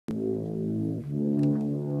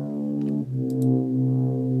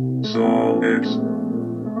I'm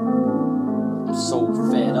so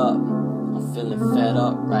fed up. I'm feeling fed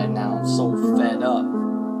up right now. I'm so fed up.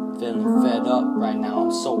 Feeling fed up right now.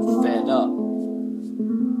 I'm so fed up.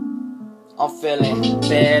 I'm feeling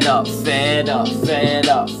fed up, fed up, fed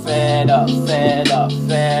up, fed up, fed up,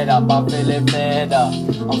 fed up. I'm feeling fed up.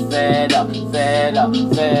 I'm fed up, fed up,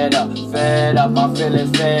 fed up, fed up. I'm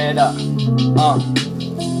feeling fed up.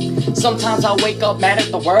 Sometimes I wake up mad at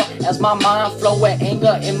the world as my mind flow with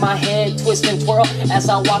anger in my head, twist and twirl as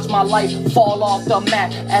I watch my life fall off the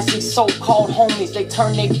map. As these so-called homies, they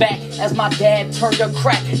turn their back as my dad turned a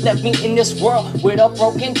crack, left me in this world with a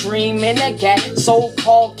broken dream and a gap.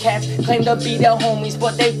 So-called cats claim to be their homies,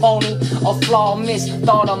 but they phony. A flaw missed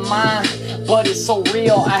thought of mine, but it's so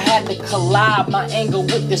real, I had to collide my anger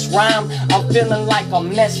with this rhyme. I'm feeling like I'm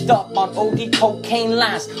messed up on OD cocaine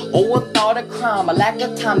lines. Oh, a thought of crime, a lack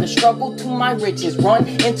of time to struggle to my riches. Run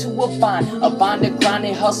into a bind to grind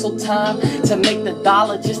and hustle time to make the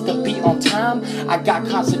dollar just to be on time. I got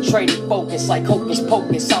concentrated focus like hocus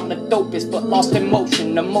pocus. I'm the dopest but lost in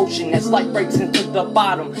motion. Emotion as light breaks into the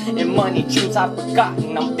bottom. And money dreams I've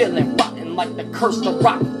forgotten. I'm feeling rotten like the curse to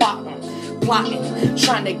rock bottom. Plotting,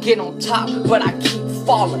 trying to get on top, but I keep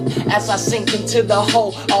falling as I sink into the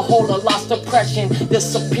hole, a hole of lost depression. The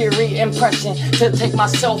superior impression to take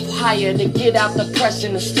myself higher, to get out the pressure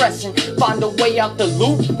and stressing, find a way out the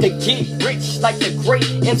loop, to get rich like the great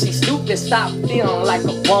MC Snoop, and stop feeling like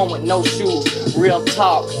a bum with no shoes. Real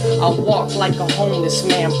talk, I walk like a homeless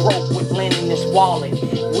man, broke with lint in his wallet,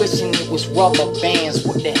 wishing it was rubber bands.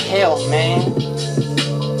 What the hell, man?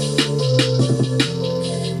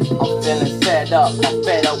 I'm feeling fed up, I'm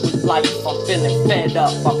fed up with life. I'm feeling fed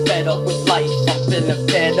up, I'm fed up with life. I'm feeling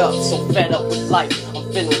fed up, so fed up with life.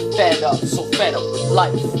 I'm feeling fed up, so fed up with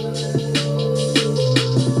life.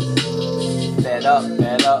 Fed up,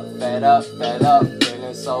 fed up, fed up, fed up.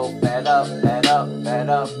 Feeling so fed up, fed up, fed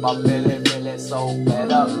up. I'm feeling so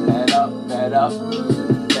fed up, fed up, fed up.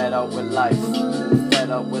 Fed up with life, fed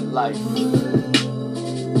up with life.